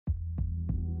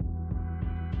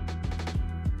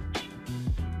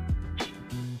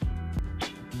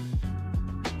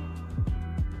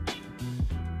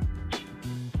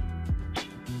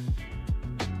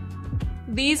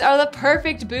These are the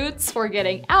perfect boots for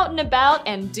getting out and about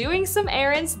and doing some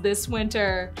errands this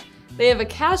winter. They have a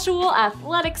casual,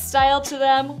 athletic style to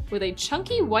them with a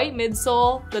chunky white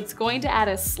midsole that's going to add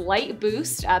a slight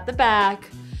boost at the back.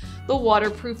 The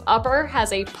waterproof upper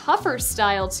has a puffer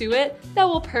style to it that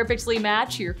will perfectly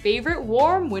match your favorite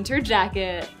warm winter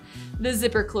jacket. The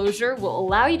zipper closure will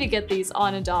allow you to get these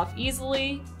on and off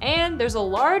easily, and there's a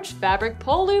large fabric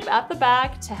pull loop at the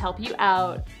back to help you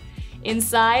out.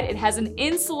 Inside, it has an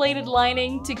insulated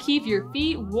lining to keep your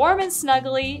feet warm and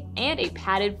snuggly, and a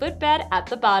padded footbed at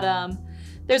the bottom.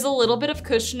 There's a little bit of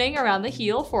cushioning around the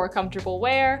heel for a comfortable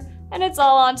wear, and it's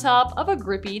all on top of a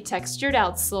grippy textured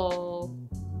outsole.